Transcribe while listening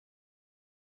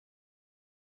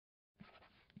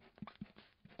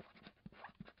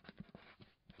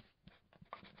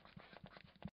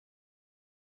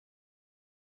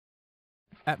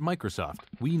At Microsoft,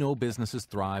 we know businesses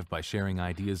thrive by sharing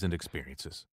ideas and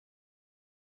experiences.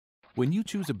 When you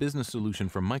choose a business solution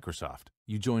from Microsoft,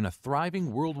 you join a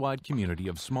thriving worldwide community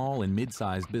of small and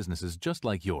mid-sized businesses just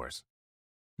like yours.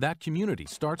 That community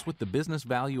starts with the business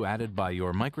value added by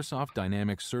your Microsoft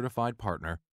Dynamics certified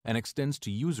partner and extends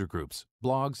to user groups,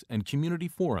 blogs, and community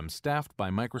forums staffed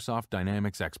by Microsoft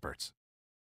Dynamics experts.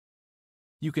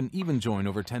 You can even join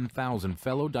over 10,000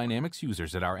 fellow Dynamics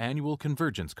users at our annual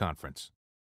Convergence conference.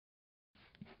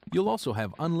 You'll also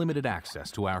have unlimited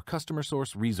access to our customer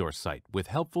source resource site with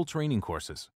helpful training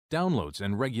courses, downloads,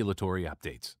 and regulatory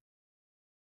updates.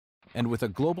 And with a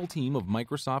global team of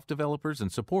Microsoft developers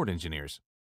and support engineers,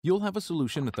 you'll have a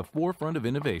solution at the forefront of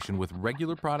innovation with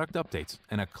regular product updates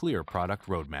and a clear product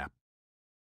roadmap.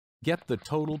 Get the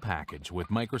total package with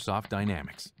Microsoft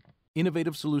Dynamics,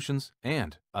 innovative solutions,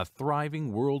 and a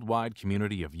thriving worldwide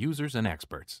community of users and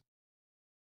experts.